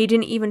 He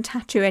didn't even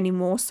tattoo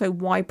anymore, so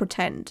why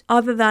pretend?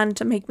 Other than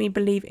to make me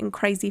believe in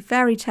crazy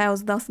fairy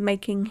tales, thus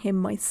making him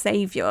my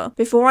savior.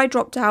 Before I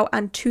dropped out,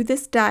 and to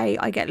this day,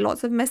 I get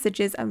lots of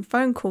messages and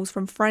phone calls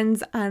from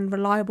friends and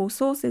reliable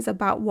sources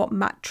about what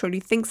Matt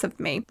truly thinks of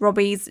me.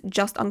 Robbie's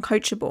just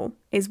uncoachable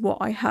is what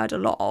I heard a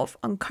lot of.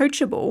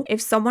 Uncoachable?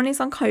 If someone is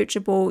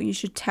uncoachable, you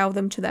should tell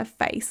them to their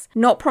face.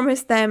 Not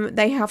promise them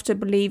they have to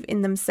believe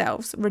in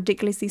themselves.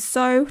 Ridiculously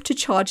so, to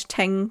charge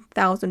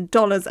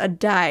 $10,000 a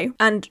day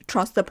and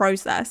trust the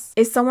process.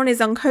 If someone is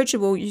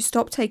uncoachable, you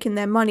stop taking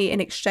their money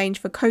in exchange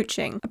for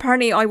coaching.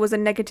 Apparently, I was a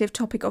negative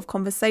topic of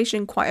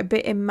conversation quite a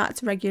bit in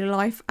Matt's regular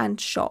life and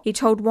shop. He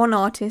told one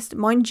artist,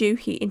 mind you,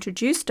 he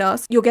introduced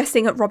us, "You're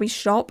guessing at Robbie's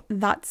shop?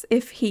 That's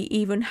if he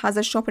even has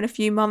a shop in a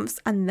few months,"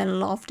 and then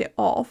laughed it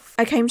off.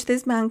 I came to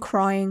this man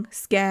crying,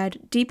 scared,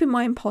 deep in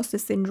my imposter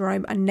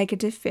syndrome and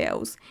negative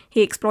feels.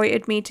 He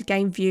exploited me to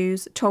gain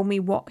views, told me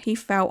what he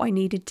felt I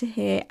needed to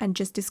hear, and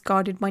just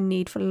discarded my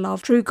need for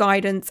love, true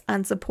guidance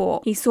and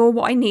support. He saw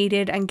what I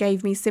needed and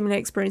gave me similar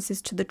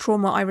experiences to the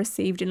trauma I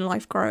received in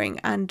life growing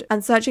and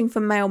searching for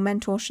male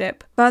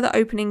mentorship, further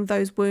opening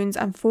those wounds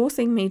and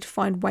forcing me to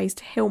find ways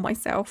to heal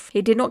myself.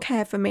 He did not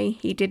care for me,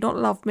 he did not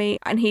love me,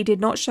 and he did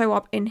not show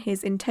up in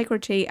his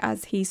integrity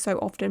as he so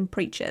often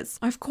preaches.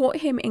 I've caught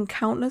him in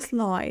countless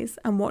lies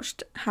and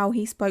watched how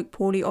he spoke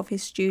poorly of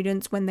his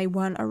students when they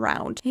weren't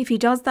around. If he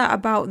does that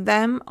about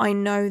them, I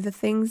know the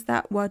things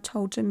that were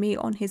told to me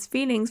on his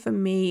feelings for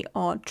me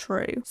are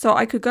true. So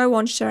I could go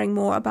on sharing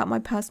more about my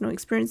personal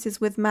experiences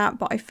with Matt,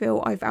 but I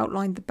feel I've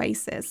outlined the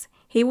basis.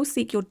 He will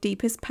seek your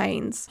deepest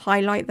pains,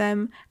 highlight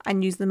them,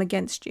 and use them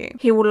against you.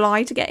 He will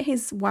lie to get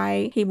his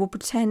way. He will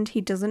pretend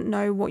he doesn't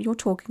know what you're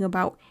talking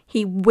about.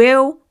 He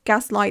will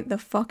gaslight the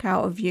fuck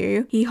out of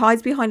you. He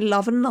hides behind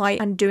love and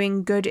light and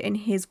doing good in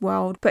his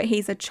world, but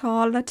he's a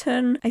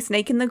charlatan, a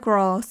snake in the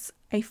grass,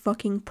 a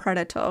fucking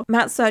predator.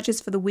 Matt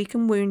searches for the weak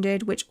and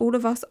wounded, which all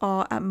of us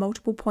are at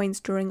multiple points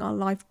during our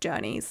life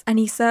journeys. And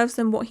he serves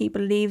them what he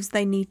believes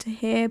they need to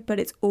hear, but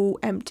it's all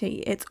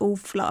empty. It's all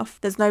fluff.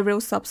 There's no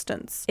real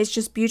substance. It's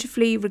just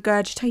beautifully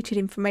regurgitated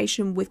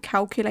information with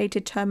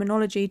calculated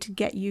terminology to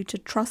get you to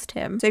trust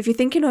him. So if you're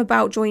thinking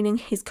about joining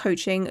his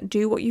coaching,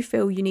 do what you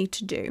feel you need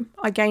to do.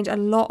 I gained a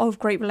lot of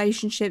great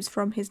relationships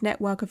from his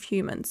network of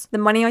humans. The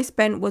money I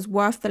spent was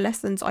worth the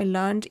lessons I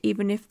learned,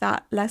 even if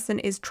that lesson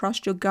is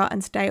trust your gut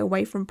and stay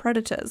away from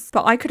predators.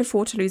 But I could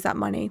afford to lose that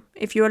money.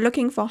 If you are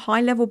looking for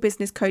high-level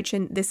business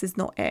coaching, this is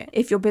not it.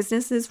 If your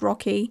business is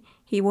rocky,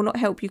 he will not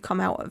help you come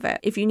out of it.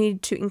 If you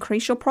need to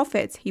increase your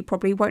profits, he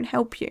probably won't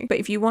help you. But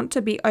if you want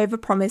to be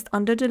overpromised,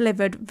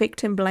 underdelivered,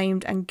 victim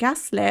blamed, and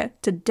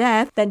gaslit to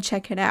death, then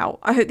check it out.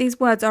 I hope these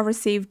words are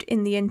received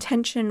in the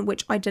intention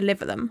which I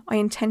deliver them. I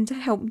intend to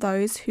help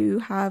those who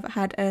have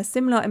had a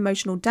similar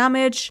emotional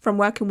damage from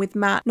working with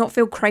Matt not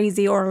feel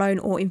crazy or alone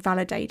or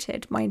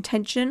invalidated. My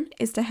intention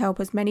is to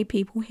help as many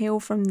people heal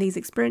from these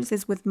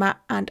experiences with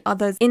Matt and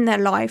others in their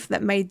life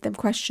that made them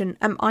question,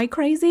 am I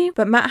crazy?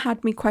 But Matt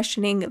had me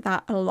questioning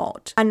that a lot.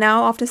 And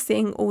now, after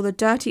seeing all the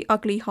dirty,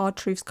 ugly, hard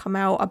truths come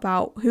out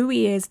about who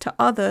he is to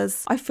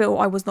others, I feel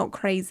I was not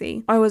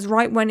crazy. I was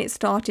right when it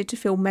started to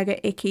feel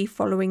mega icky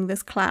following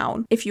this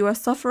clown. If you are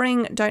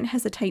suffering, don't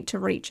hesitate to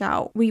reach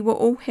out. We will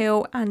all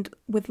heal, and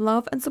with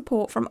love and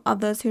support from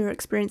others who are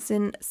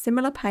experiencing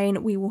similar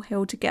pain, we will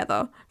heal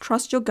together.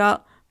 Trust your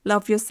gut,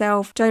 love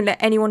yourself, don't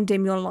let anyone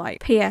dim your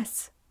light.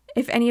 P.S.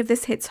 If any of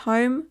this hits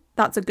home,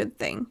 that's a good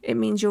thing. It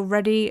means you're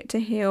ready to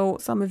heal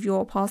some of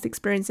your past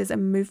experiences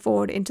and move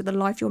forward into the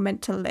life you're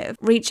meant to live.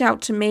 Reach out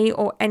to me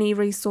or any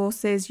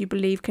resources you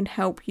believe can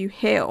help you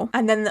heal.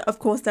 And then, of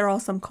course, there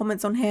are some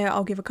comments on here.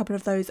 I'll give a couple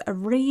of those a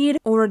read.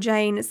 Aura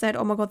Jane said,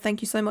 oh my God,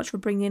 thank you so much for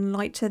bringing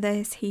light to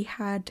this. He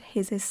had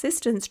his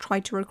assistants try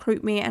to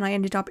recruit me and I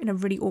ended up in a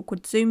really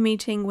awkward Zoom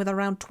meeting with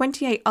around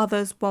 28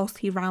 others whilst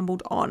he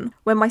rambled on.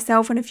 When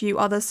myself and a few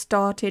others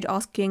started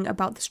asking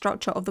about the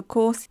structure of the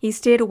course, he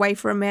steered away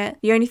from it.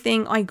 The only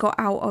thing I got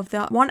out of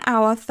the 1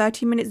 hour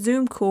 30-minute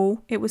Zoom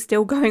call, it was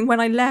still going when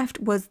I left,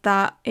 was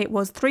that it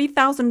was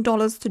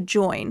 $3,000 to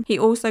join. He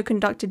also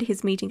conducted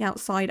his meeting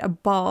outside a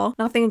bar.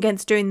 Nothing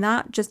against doing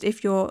that, just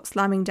if you're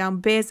slamming down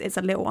beers, it's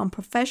a little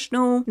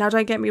unprofessional. Now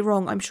don't get me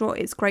wrong, I'm sure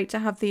it's great to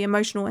have the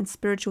emotional and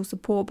spiritual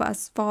support, but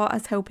as far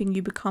as helping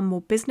you become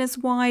more business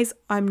wise,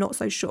 I'm not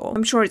so sure.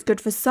 I'm sure it's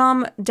good for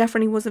some,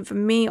 definitely wasn't for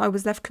me. I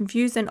was left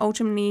confused and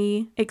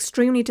ultimately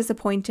extremely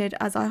disappointed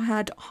as I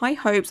had high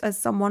hopes as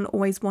someone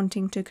always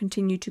wanting to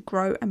continue to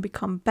grow and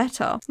become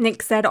better.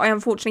 Nick said, I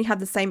unfortunately had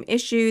the same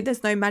issue.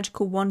 There's no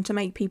magical wand to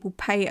make people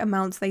pay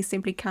amounts they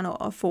simply cannot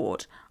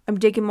afford. I'm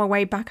digging my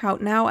way back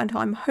out now and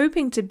I'm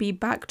hoping to be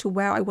back to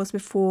where I was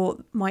before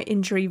my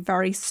injury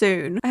very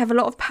soon. I have a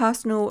lot of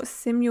personal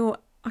similarities.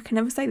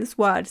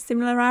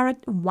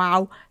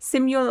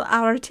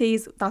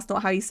 That's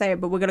not how you say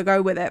it, but we're gonna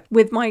go with it.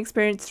 With my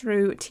experience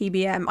through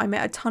TBM, I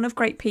met a ton of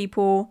great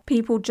people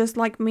just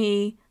like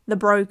me, the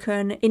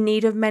broken, in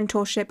need of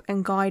mentorship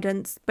and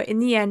guidance, but in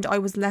the end I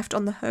was left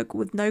on the hook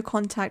with no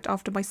contact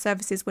after my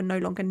services were no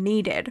longer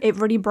needed. It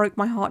really broke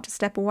my heart to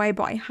step away,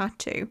 but I had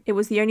to. It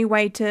was the only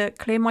way to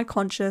clear my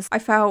conscience. I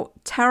felt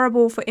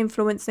terrible for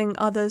influencing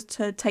others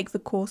to take the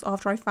course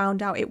after I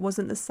found out it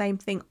wasn't the same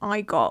thing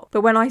I got.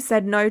 But when I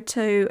said no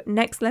to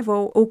Next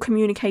Level, all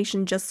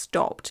communication just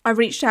stopped. I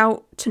reached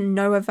out to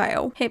no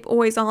avail. Hip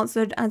always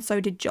answered and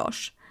so did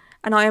Josh.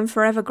 And I am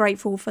forever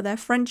grateful for their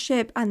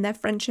friendship and their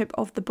friendship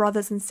of the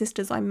brothers and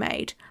sisters I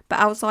made. But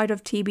outside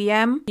of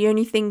TBM, the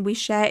only thing we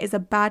share is a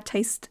bad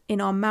taste in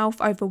our mouth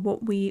over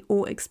what we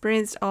all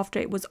experienced after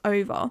it was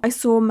over. I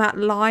saw Matt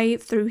lie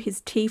through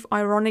his teeth,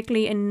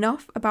 ironically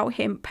enough, about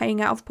him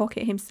paying out of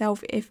pocket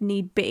himself if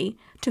need be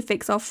to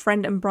fix our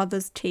friend and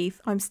brother's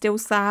teeth. I'm still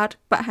sad,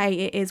 but hey,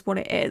 it is what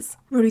it is.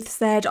 Ruth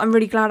said, I'm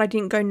really glad I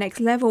didn't go next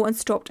level and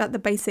stopped at the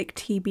basic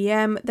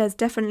TBM. There's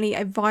definitely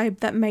a vibe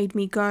that made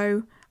me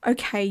go,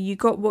 okay, you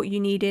got what you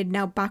needed,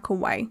 now back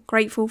away.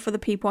 Grateful for the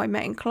people I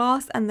met in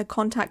class and the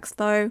contacts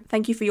though.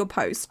 Thank you for your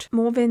post.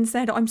 Morvin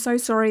said, I'm so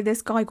sorry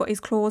this guy got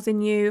his claws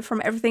in you.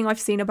 From everything I've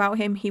seen about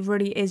him, he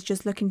really is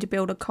just looking to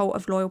build a cult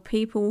of loyal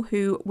people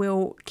who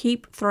will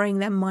keep throwing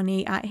their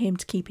money at him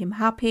to keep him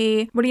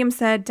happy. William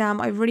said, damn,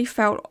 I really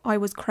felt I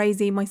was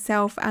crazy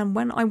myself, and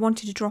when I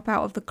wanted to drop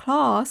out of the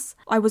class,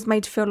 I was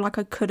made to feel like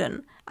I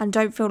couldn't, and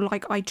don't feel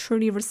like I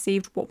truly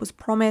received what was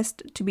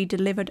promised to be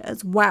delivered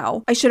as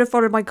well. I should have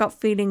followed my gut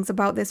feelings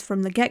about this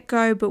from the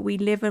get-go, but we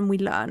live and we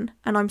learn.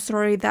 And I'm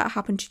sorry that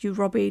happened to you,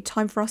 Robbie.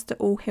 Time for us to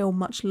all heal.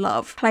 Much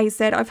love. Clay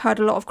said, I've heard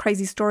a lot of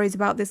crazy stories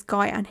about this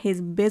guy and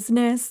his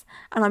business,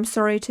 and I'm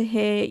sorry to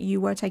hear you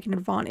were taken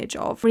advantage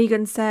of.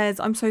 Regan says,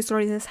 I'm so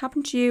sorry this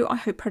happened to you. I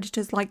hope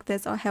predators like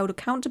this are held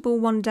accountable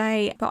one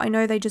day, but I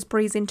know they just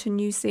breeze into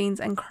new scenes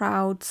and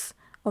crowds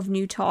of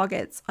new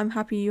targets. I'm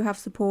happy you have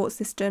support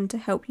system to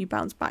help you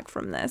bounce back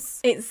from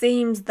this. It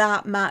seems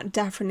that Matt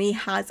definitely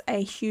has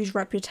a huge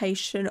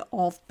reputation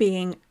of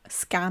being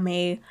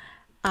scammy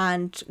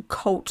and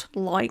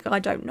cult-like. I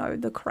don't know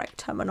the correct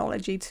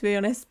terminology, to be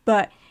honest,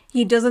 but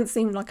He doesn't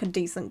seem like a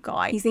decent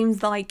guy. He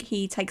seems like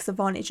he takes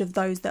advantage of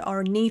those that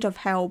are in need of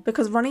help,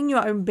 because running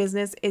your own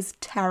business is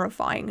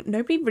terrifying.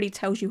 Nobody really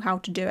tells you how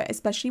to do it,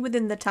 especially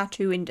within the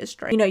tattoo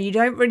industry. You know, you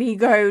don't really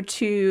go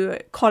to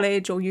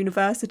college or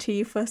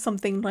university for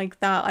something like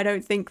that. I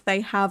don't think they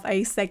have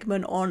a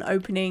segment on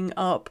opening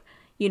up,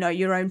 you know,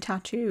 your own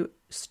tattoo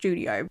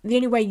studio. The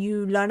only way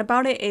you learn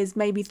about it is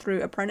maybe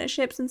through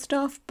apprenticeships and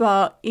stuff,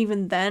 but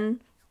even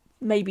then,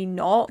 maybe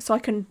not. So I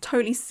can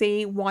totally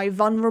see why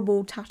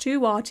vulnerable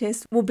tattoo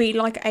artists will be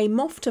like a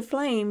moth to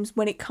flames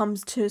when it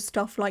comes to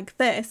stuff like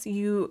this.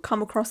 You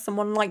come across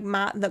someone like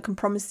Matt that can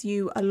promise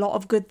you a lot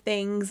of good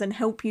things and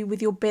help you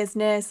with your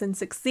business and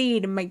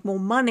succeed and make more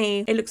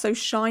money. It looks so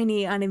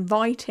shiny and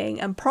inviting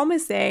and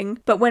promising,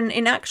 but when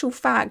in actual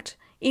fact,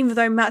 even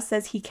though Matt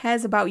says he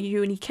cares about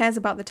you and he cares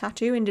about the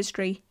tattoo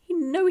industry,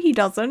 no, he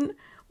doesn't.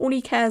 All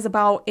he cares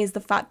about is the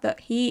fact that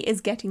he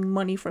is getting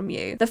money from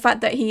you. The fact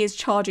that he is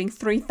charging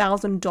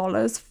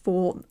 $3,000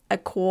 for a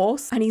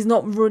course and he's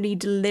not really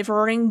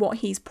delivering what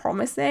he's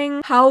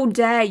promising. How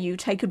dare you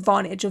take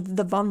advantage of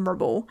the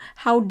vulnerable?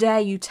 How dare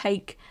you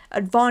take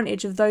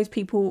advantage of those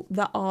people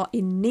that are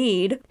in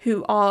need,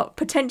 who are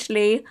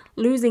potentially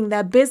losing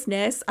their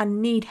business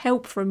and need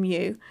help from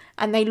you,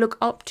 and they look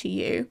up to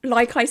you.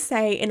 Like I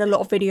say in a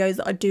lot of videos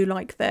that I do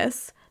like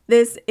this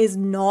is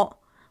not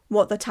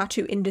what the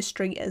tattoo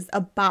industry is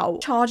about.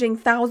 Charging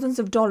thousands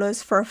of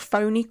dollars for a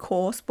phony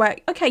course where,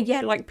 okay,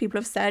 yeah, like people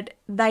have said,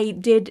 they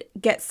did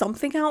get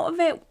something out of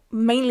it,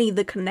 mainly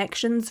the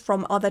connections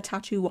from other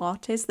tattoo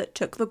artists that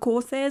took the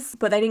courses,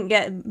 but they didn't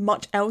get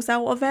much else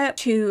out of it.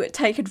 To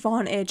take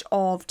advantage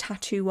of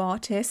tattoo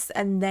artists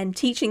and then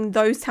teaching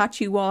those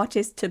tattoo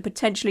artists to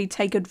potentially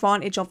take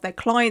advantage of their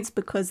clients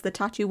because the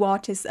tattoo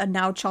artists are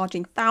now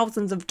charging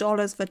thousands of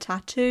dollars for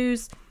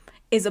tattoos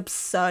is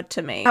absurd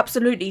to me.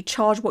 Absolutely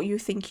charge what you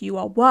think you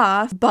are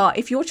worth, but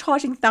if you're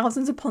charging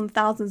thousands upon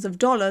thousands of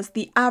dollars,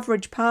 the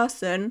average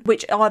person,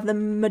 which are the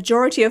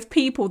majority of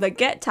people that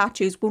get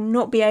tattoos, will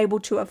not be able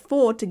to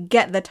afford to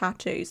get the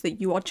tattoos that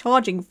you are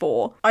charging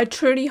for. I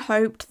truly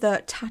hoped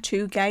that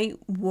Tattoogate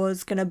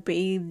was gonna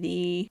be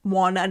the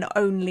one and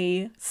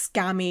only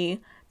scammy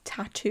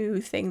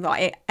tattoo thing that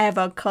I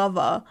ever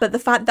cover, but the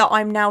fact that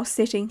I'm now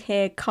sitting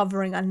here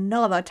covering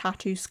another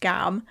tattoo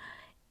scam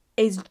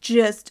is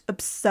just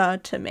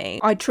absurd to me.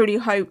 I truly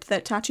hoped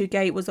that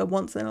Tattoogate was a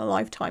once in a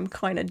lifetime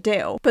kind of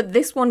deal, but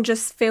this one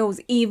just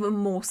feels even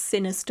more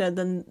sinister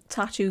than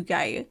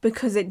Tattoogate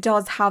because it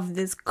does have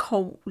this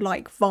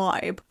cult-like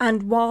vibe.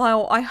 And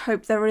while I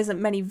hope there isn't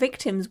many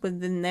victims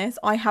within this,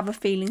 I have a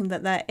feeling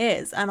that there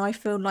is, and I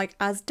feel like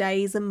as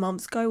days and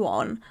months go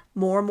on,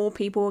 more and more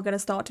people are going to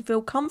start to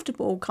feel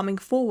comfortable coming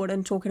forward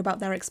and talking about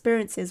their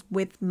experiences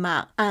with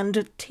Matt and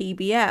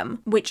TBM,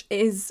 which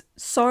is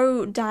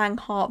so dang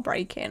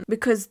heartbreaking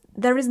because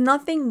there is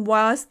nothing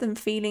worse than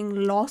feeling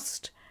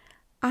lost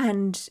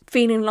and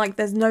feeling like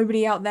there's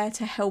nobody out there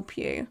to help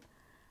you.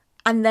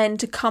 And then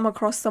to come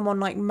across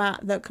someone like Matt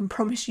that can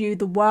promise you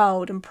the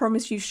world and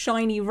promise you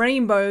shiny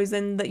rainbows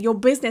and that your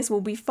business will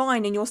be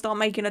fine and you'll start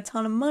making a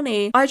ton of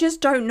money. I just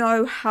don't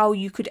know how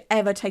you could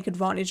ever take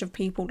advantage of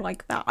people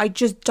like that. I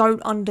just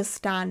don't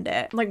understand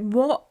it. Like,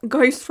 what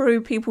goes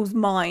through people's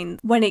minds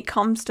when it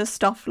comes to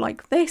stuff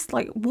like this?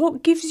 Like,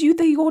 what gives you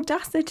the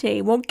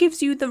audacity? What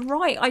gives you the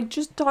right? I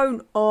just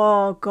don't.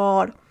 Oh,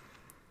 God.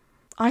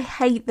 I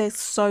hate this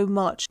so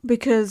much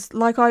because,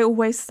 like I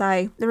always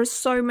say, there are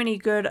so many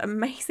good,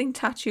 amazing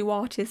tattoo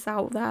artists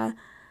out there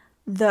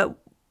that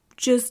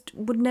just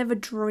would never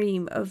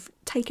dream of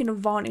taking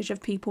advantage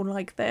of people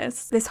like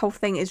this. This whole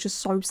thing is just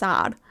so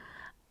sad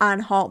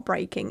and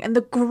heartbreaking, and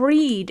the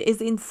greed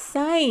is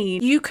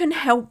insane. You can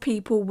help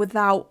people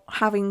without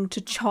having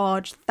to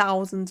charge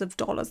thousands of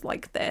dollars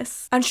like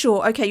this. And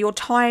sure, okay, your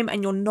time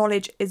and your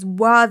knowledge is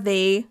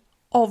worthy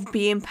of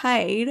being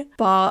paid,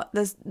 but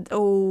there's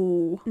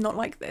not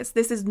like this.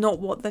 This is not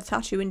what the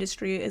tattoo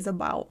industry is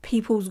about.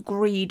 People's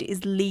greed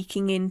is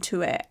leaking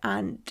into it,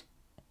 and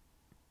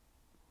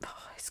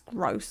it's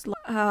gross.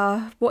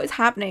 What is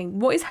happening?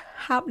 What is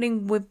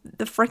happening with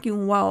the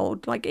freaking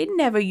world? Like, it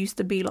never used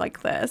to be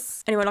like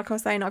this. Anyway, like I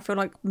was saying, I feel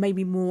like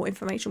maybe more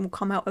information will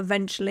come out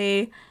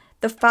eventually.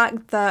 The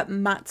fact that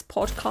Matt's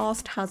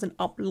podcast hasn't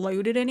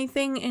uploaded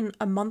anything in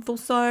a month or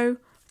so,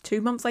 2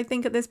 months I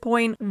think at this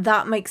point,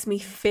 that makes me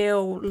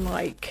feel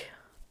like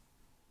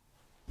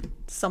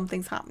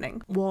something's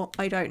happening. What?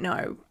 I don't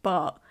know,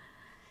 but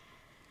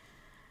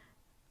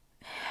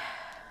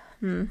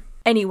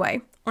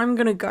anyway, I'm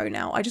gonna go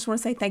now. I just want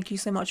to say thank you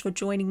so much for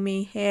joining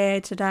me here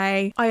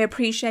today. I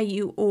appreciate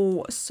you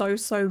all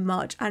so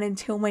much, and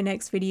until my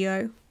next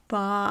video,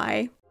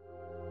 bye.